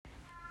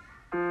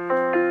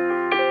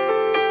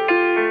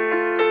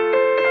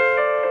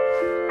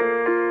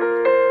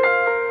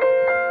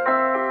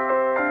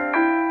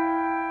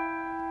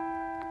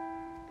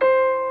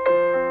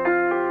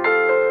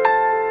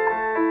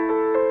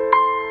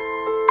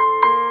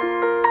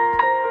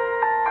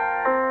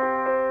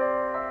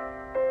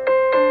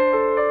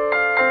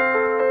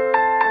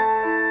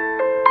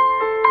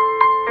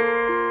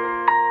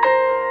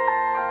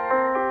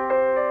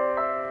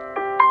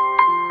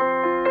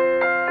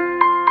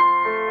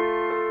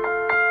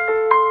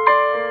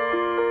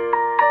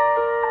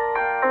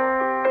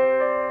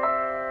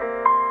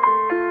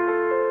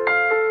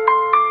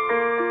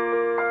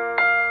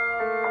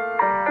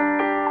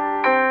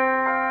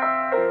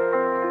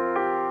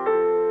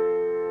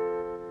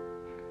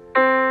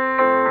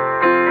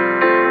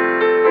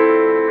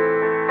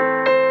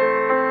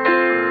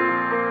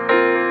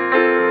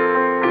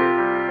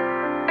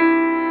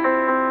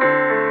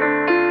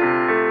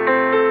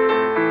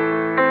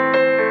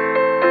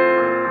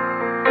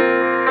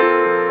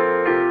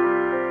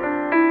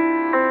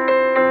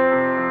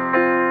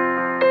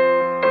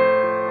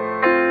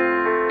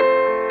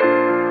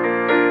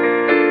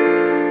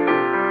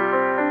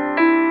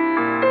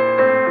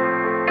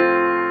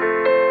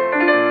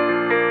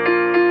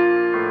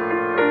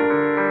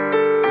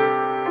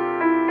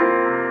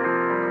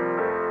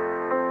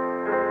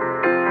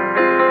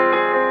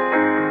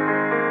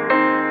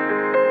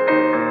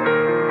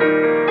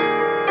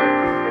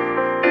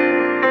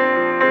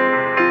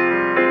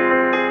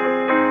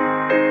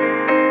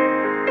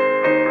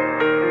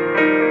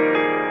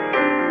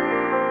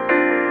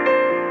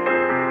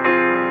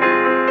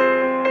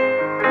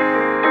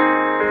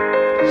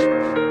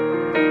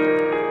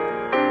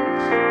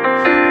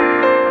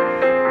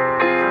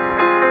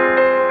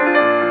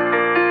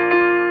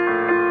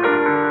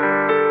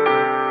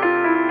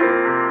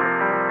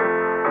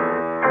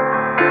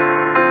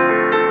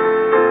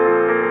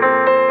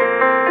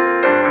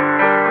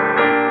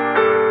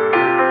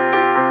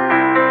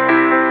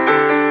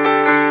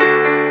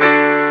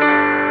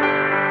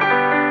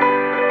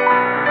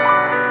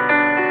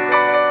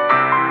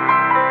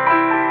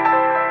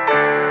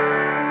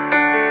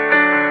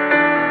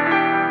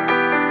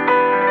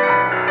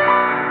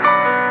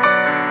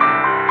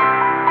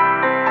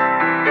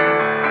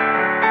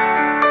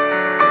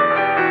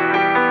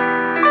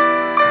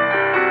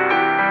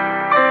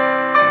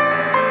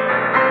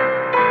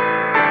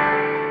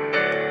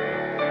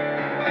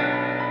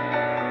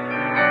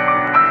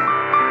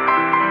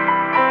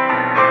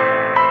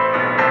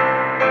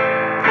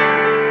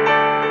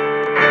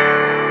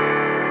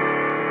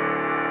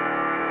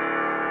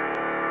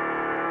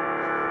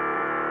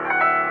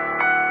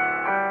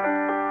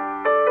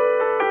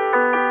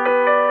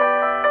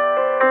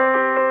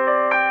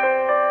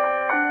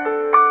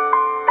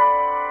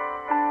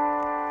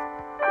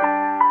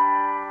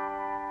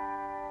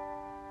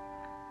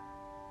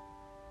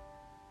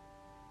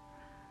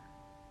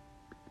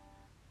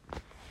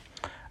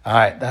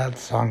Alright, that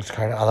song's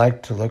called I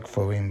Like to Look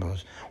for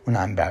Rainbows When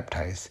I'm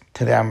Baptized.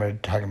 Today I'm going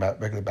to talk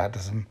about regular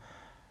baptism.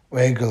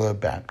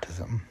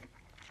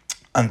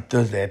 On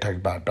Thursday I talked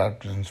about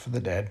baptisms for the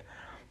dead,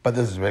 but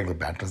this is regular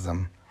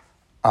baptism.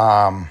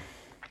 I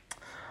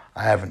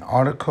have an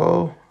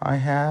article I'm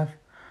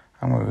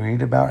going to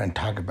read about and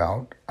talk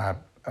about what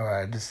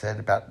I just said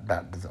about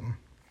baptism.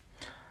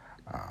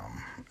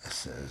 It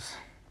says,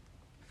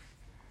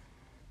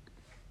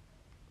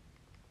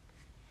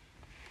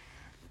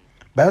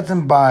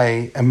 baptism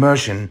by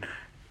immersion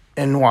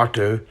in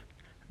water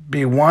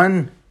by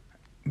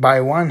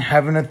one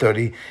having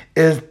authority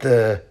is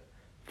the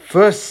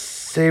first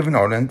saving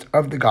ordinance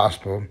of the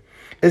gospel,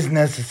 is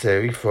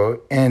necessary for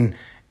an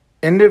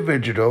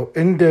individual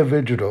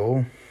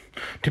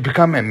to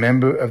become a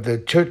member of the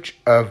Church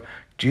of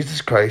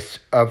Jesus Christ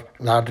of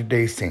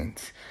Latter-day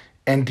Saints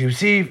and to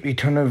receive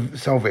eternal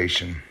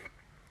salvation.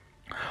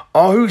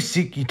 All who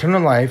seek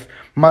eternal life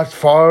must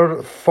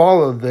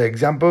follow the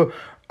example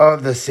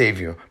of the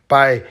Savior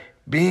by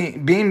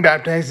being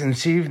baptized and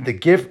receive the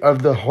gift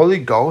of the Holy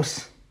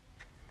Ghost.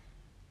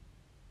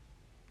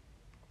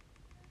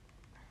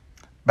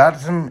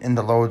 Baptism in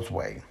the Lord's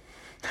way.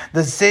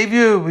 The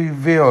Savior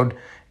revealed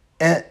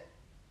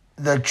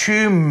the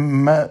true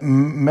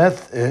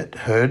method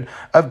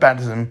of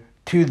baptism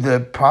to the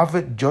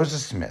prophet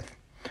Joseph Smith,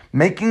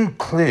 making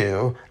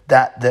clear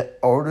that the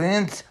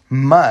ordinance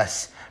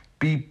must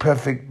be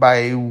perfect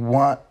by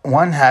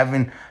one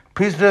having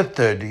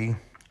priesthood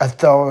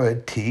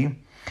authority,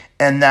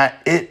 and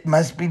that it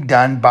must be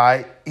done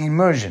by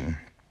immersion.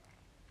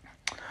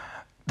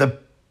 The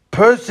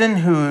person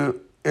who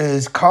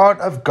is called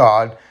of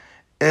God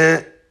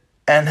and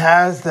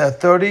has the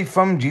authority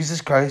from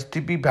Jesus Christ to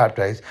be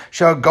baptized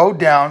shall go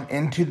down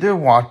into the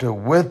water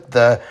with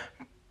the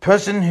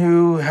person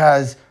who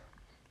has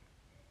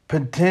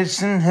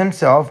petitioned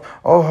himself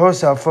or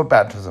herself for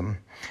baptism,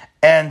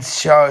 and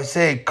shall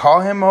say, call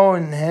him or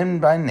him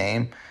by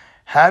name,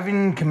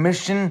 having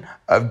commission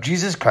of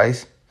Jesus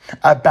Christ,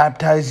 I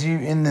baptize you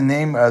in the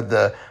name of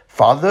the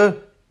Father,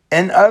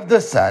 and of the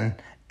Son,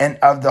 and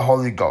of the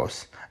Holy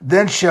Ghost.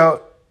 Then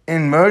shall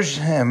immerse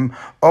him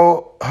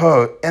or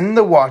her in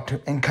the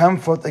water, and come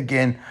forth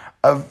again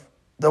of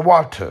the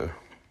water.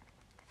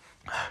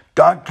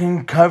 Doctrine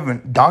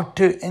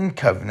and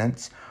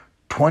Covenants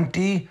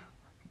 20,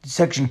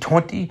 section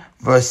 20,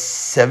 verse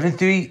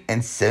 73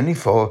 and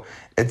 74,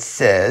 it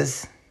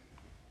says,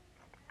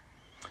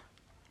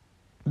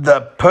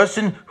 the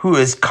person who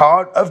is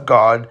called of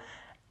God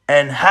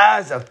and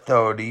has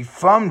authority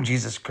from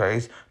Jesus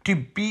Christ to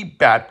be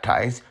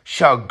baptized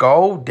shall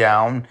go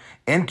down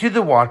into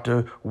the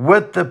water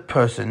with the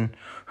person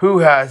who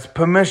has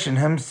permission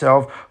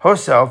himself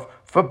herself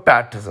for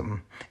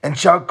baptism, and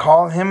shall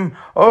call him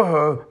or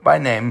her by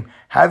name,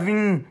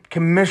 having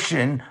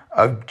commission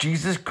of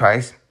Jesus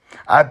Christ.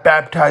 I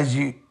baptize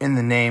you in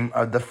the name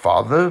of the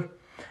Father,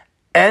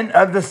 and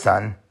of the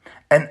Son,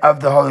 and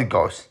of the Holy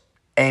Ghost.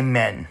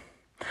 Amen.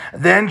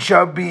 Then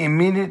shall be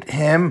immediate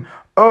him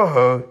or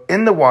her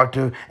in the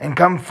water, and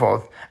come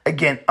forth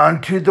again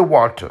unto the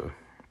water.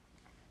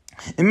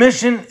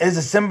 Immersion is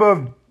a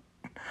symbol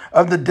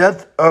of the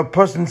death of a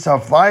person's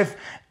self-life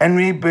and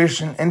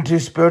remission into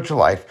spiritual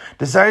life.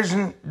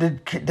 Decision to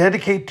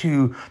dedicate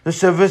to the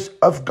service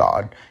of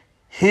God,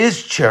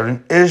 His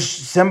children, is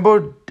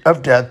symbol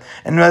of death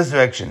and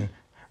resurrection.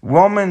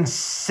 Romans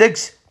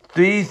 6,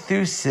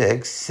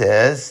 3-6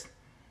 says,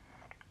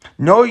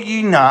 know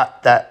ye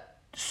not that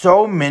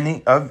so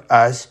many of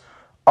us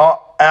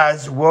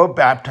as were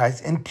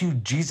baptized into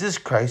Jesus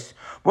Christ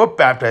were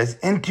baptized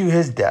into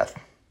his death?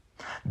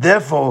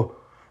 Therefore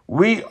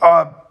we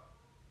are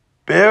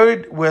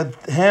buried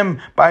with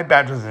him by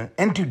baptism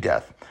into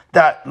death,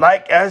 that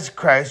like as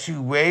Christ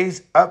who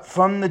raised up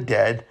from the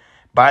dead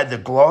by the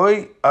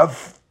glory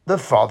of the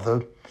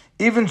Father,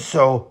 even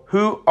so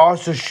who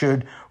also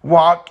should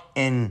walk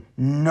in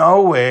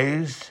no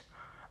ways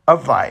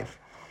of life.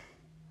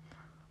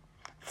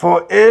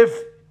 For if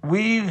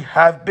we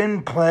have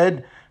been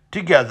pled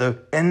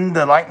together in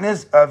the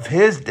likeness of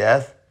his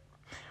death,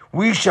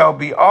 we shall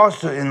be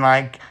also in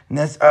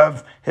likeness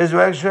of his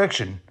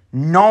resurrection,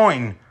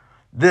 knowing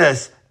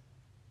this,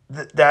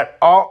 that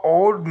our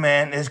old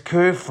man is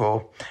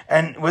careful,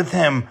 and with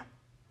him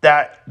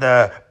that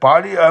the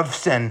body of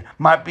sin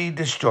might be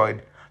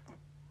destroyed,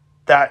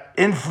 that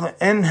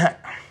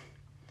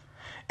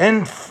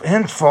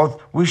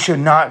henceforth we should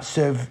not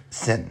serve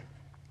sin.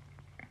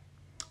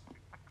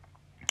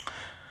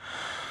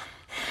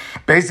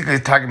 Basically,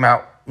 it's talking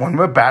about when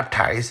we're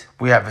baptized,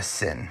 we have a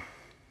sin.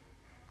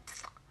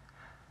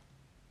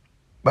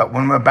 But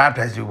when we're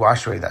baptized, we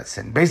wash away that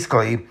sin.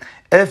 Basically,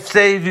 if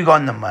you go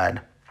in the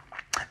mud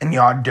and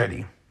you're all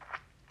dirty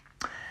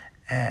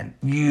and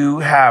you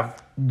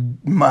have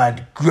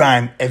mud,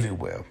 grime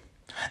everywhere,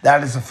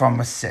 that is a form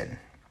of sin.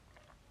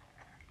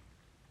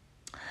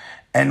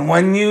 And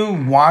when you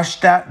wash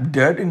that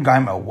dirt and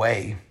grime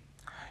away,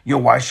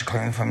 you'll wash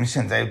clean from your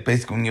sins.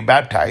 Basically, when you're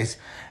baptized,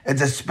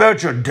 it's a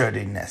spiritual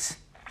dirtiness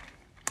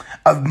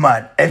of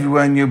mud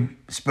everywhere in your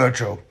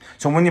spiritual.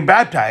 So when you're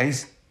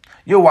baptized,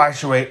 you'll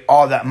wash away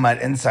all that mud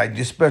inside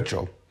your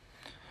spiritual.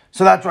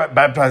 So that's what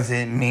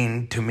baptizing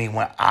means to me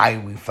when I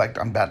reflect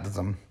on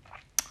baptism.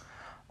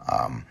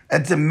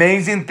 It's an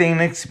amazing thing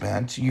to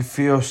experience. You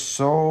feel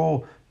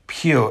so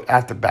pure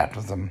after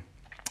baptism.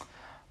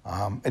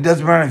 It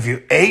doesn't matter if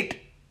you're 8,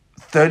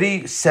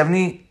 30,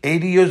 70,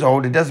 80 years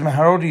old. It doesn't matter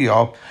how old you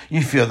are.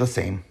 You feel the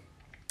same.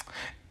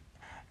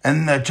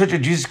 In the Church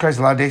of Jesus Christ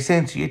of Latter-day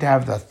Saints, you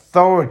have the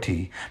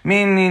authority.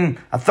 Meaning,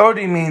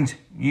 authority means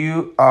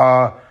you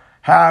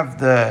have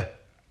the...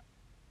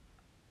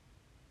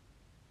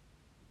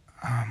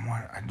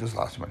 I just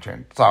lost my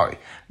train. Sorry.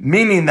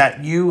 Meaning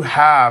that you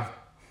have...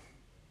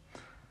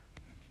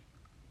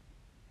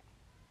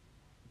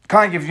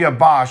 Kind of if you're a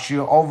boss,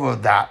 you're over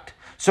that.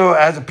 So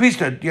as a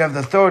priesthood, you have the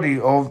authority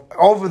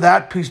over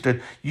that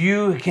priesthood.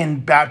 You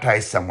can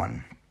baptize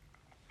someone.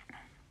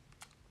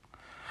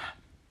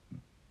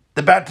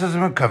 The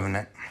baptism of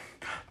covenant.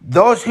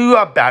 Those who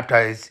are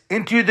baptized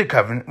into the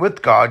covenant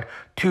with God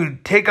to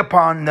take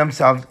upon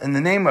themselves in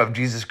the name of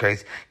Jesus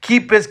Christ,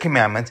 keep his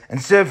commandments,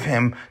 and serve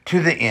him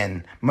to the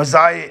end.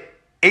 Mosiah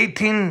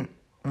 18,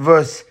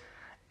 verse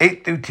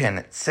 8 through 10,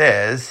 it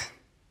says,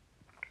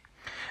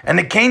 And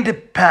it came to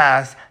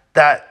pass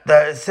that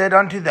it said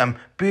unto them,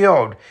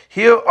 Behold,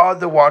 here are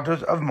the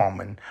waters of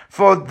Mormon,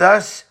 for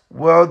thus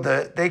were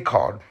they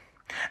called.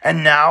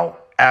 And now,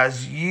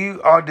 as ye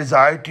are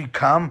desired to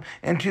come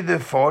into the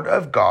fold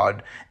of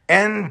God,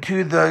 and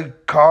to the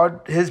called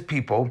his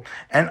people,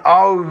 and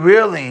are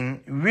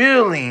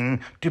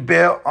willing to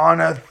bear on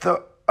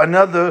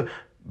another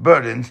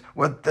burdens,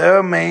 what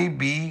there may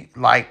be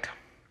light.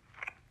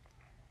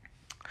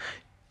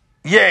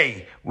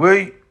 Yea,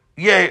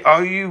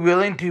 are you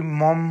willing to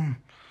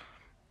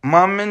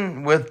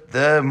Mormon with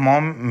the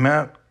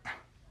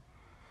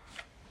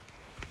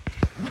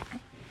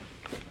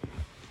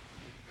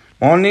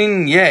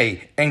morning,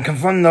 yea, and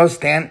confirm those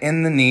stand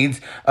in the needs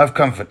of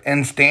comfort,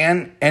 and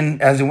stand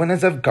as a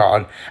witness of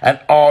God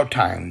at all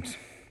times,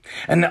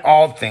 and in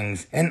all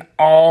things, in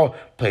all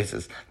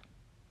places,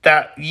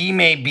 that ye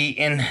may be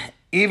in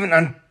even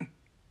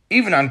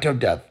until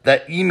death,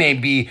 that ye may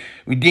be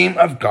redeemed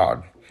of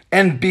God,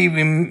 and be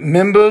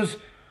members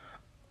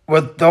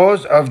with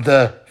those of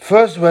the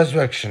first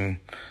resurrection,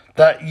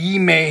 that ye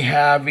may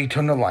have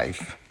eternal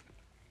life.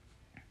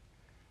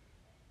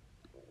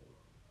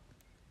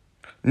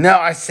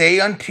 Now I say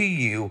unto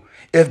you,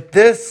 if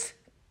this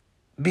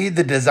be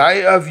the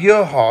desire of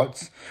your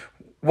hearts,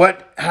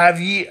 what have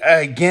ye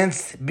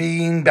against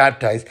being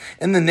baptized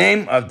in the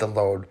name of the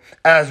Lord,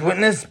 as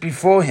witness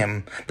before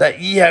him, that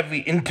ye have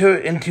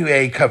entered into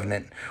a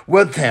covenant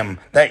with him,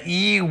 that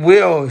ye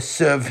will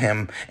serve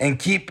him and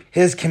keep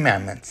his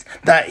commandments,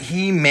 that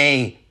he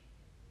may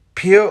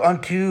pour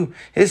unto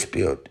his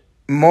spirit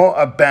more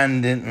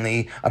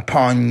abundantly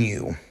upon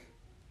you.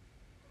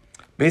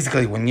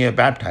 Basically, when you're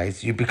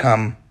baptized, you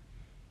become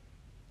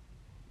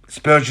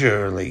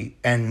spiritually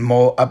and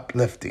more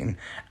uplifting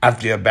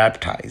after you're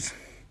baptized.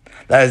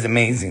 That is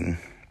amazing.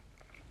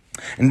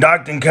 In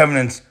Doctrine and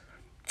Covenants,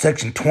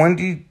 section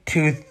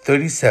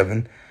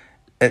 2237,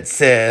 it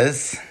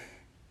says,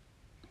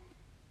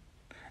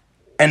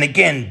 And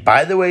again,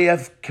 by the way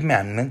of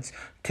commandments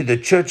to the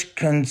church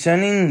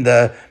concerning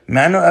the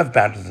manner of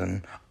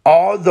baptism,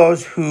 all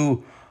those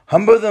who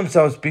humble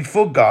themselves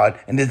before God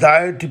and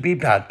desire to be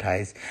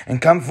baptized,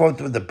 and come forth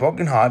with a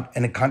broken heart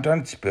and a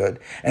contrite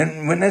spirit,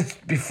 and witness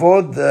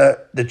before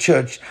the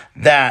church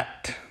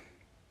that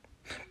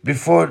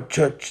before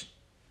church.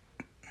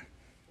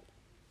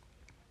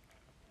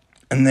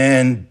 And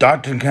then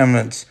Doctrine and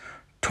Covenants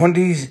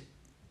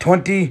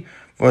 20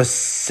 verse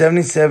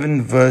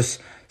 77 verse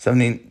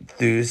 70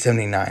 through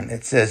 79.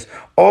 It says,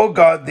 O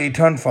God, the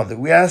eternal Father,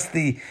 we ask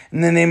thee in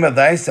the name of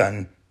thy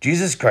Son,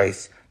 Jesus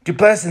Christ, to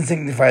bless and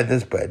sanctify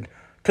this bread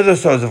to the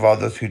souls of all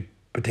those who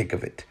partake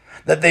of it,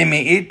 that they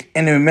may eat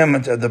in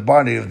remembrance of the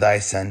body of thy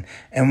Son,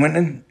 and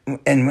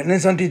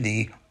witness unto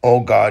thee, O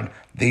God,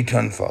 the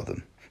eternal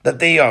Father, that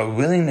they are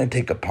willing to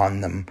take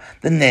upon them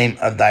the name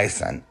of thy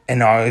Son,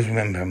 and always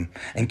remember him,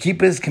 and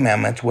keep his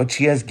commandments which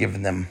he has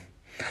given them,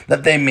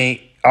 that they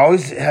may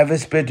always have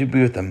his spirit to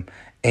be with them.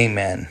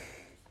 Amen.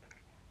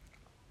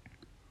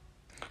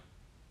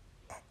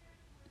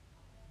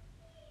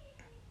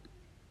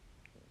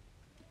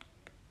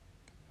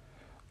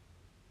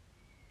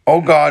 O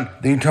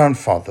God, the eternal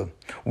Father,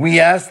 we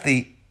ask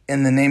thee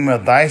in the name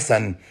of thy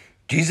Son,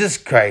 Jesus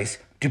Christ,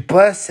 to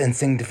bless and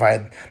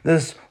sanctify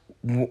this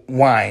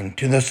wine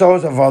to the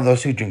souls of all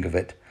those who drink of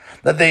it,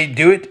 that they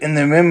do it in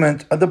the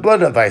remembrance of the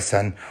blood of thy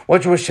Son,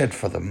 which was shed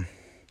for them,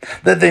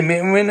 that they may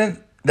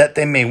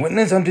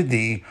witness unto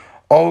thee,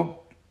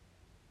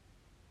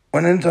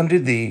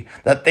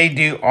 that they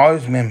do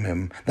always remember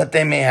him, that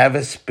they may have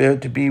his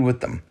spirit to be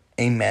with them.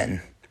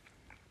 Amen.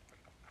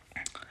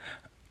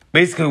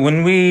 Basically,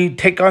 when we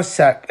take our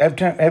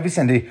every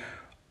Sunday,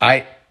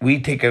 we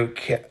take of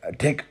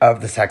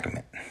the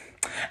sacrament.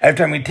 Every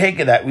time we take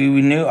that, we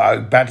renew our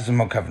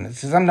baptismal covenant.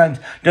 So sometimes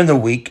during the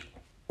week,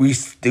 we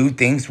do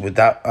things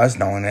without us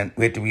knowing it.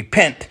 We have to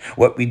repent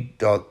what we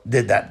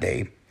did that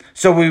day.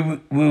 So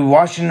we're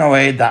washing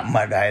away that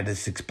mud I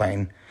just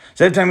explained.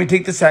 So every time you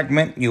take the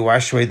sacrament, you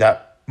wash away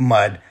that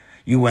mud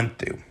you went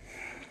through.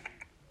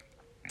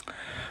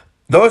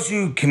 Those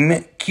who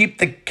keep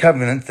the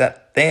covenants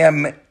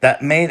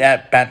that made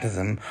at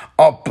baptism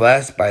are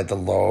blessed by the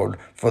Lord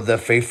for their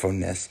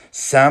faithfulness.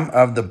 Some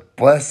of the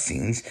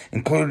blessings,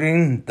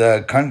 including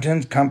the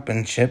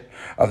companionship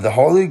of the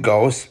Holy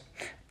Ghost,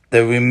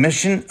 the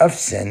remission of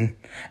sin,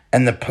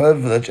 and the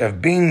privilege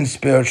of being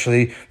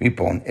spiritually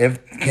reborn.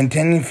 If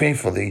continue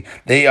faithfully,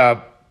 they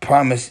are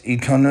promised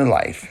eternal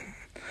life.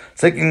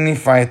 2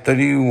 Nephi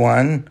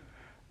 31,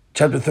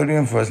 chapter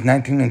 31, verse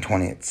 19 and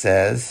 20, it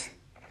says,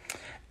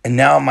 "And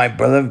now, my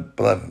beloved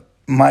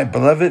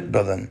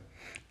brethren,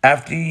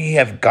 after ye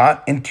have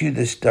got into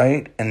the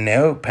straight and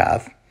narrow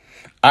path,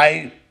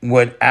 I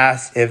would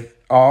ask if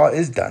all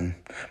is done.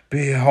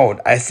 Behold,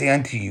 I say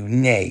unto you,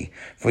 nay,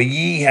 for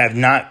ye have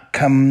not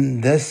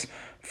come thus,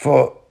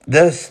 for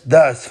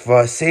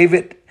save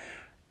it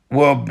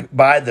will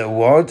by the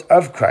words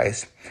of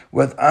Christ,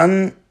 with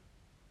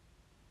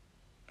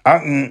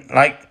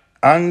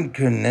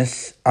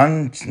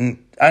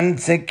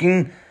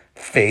unsinking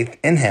faith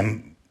in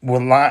him,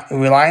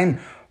 relying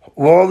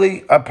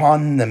wholly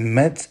upon the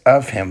midst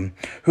of him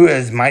who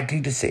is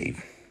mighty to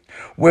save.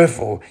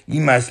 Wherefore ye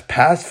must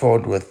pass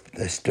forward with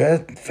the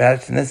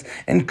steadfastness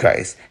in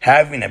Christ,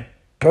 having a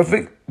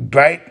perfect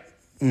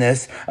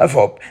brightness of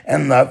hope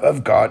and love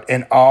of God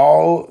in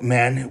all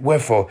men.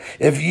 Wherefore,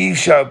 if ye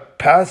shall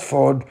pass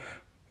forward,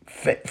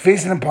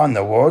 facing upon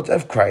the words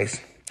of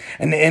Christ,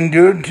 and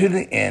endure to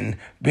the end,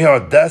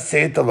 behold, thus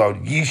saith the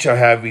Lord, ye shall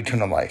have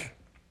eternal life."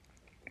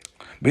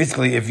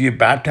 Basically, if you're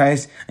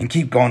baptized and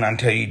keep going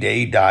until you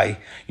die,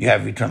 you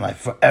have eternal life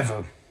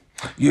forever.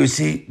 You will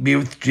be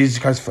with Jesus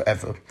Christ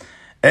forever.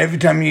 Every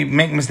time you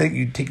make a mistake,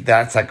 you take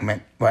that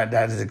sacrament, what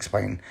that is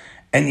explained,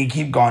 and you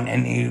keep going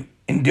and you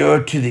endure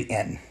to the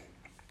end.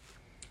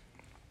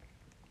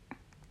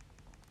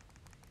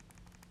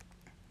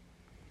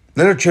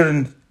 Little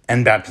children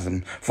and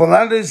baptism. For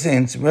Latter-day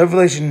Saints,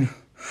 Revelation,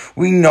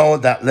 we know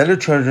that little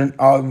children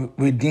are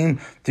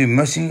redeemed through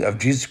mercy of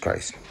Jesus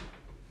Christ.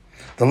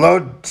 The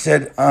Lord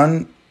said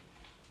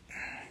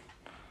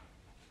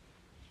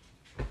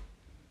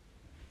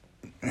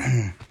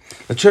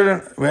the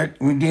children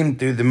redeemed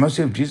through the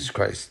mercy of Jesus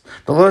Christ.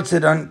 The Lord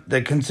said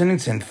that concerning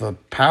sin, for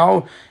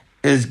power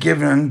is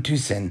given unto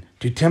sin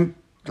to tempt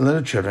the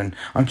little children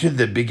unto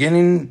the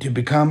beginning to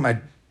become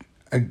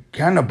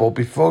accountable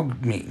before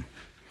me.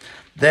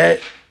 That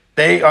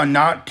they are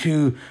not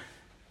to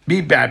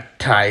be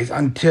baptized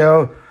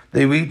until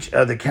they reach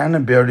the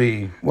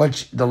accountability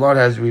which the Lord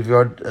has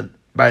revealed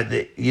by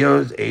the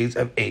age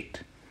of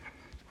 8.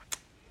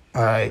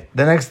 Alright,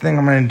 the next thing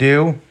I'm going to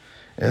do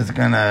is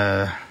going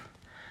to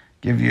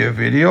give you a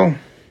video.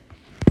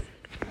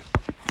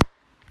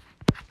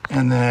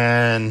 And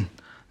then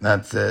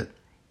that's it.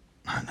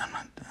 I'm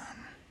not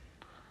done.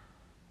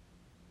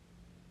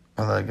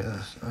 Well, I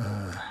guess.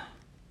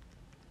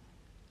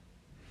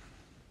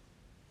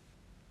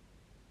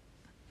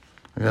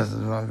 I guess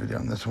there's another video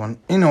on this one.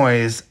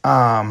 Anyways,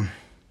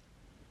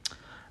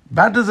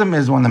 baptism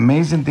is one of the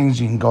amazing things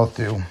you can go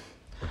through.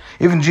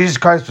 Even Jesus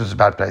Christ was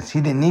baptized.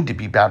 He didn't need to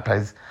be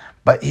baptized,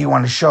 but he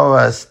wanted to show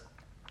us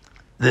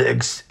the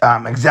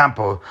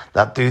example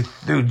that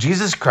through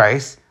Jesus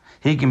Christ,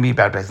 he can be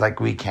baptized like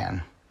we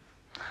can.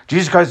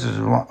 Jesus Christ is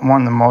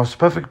one of the most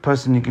perfect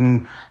person you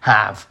can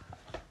have.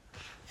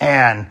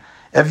 And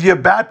if you're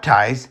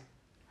baptized,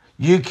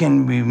 you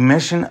can be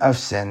remission of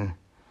sin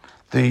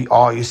through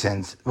all your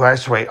sins.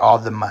 Wash away all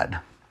the mud.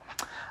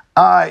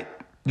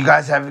 You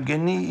guys have a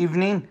good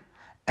evening,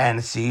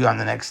 and see you on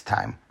the next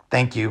time.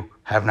 Thank you.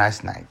 Have a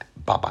nice night.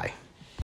 Bye-bye.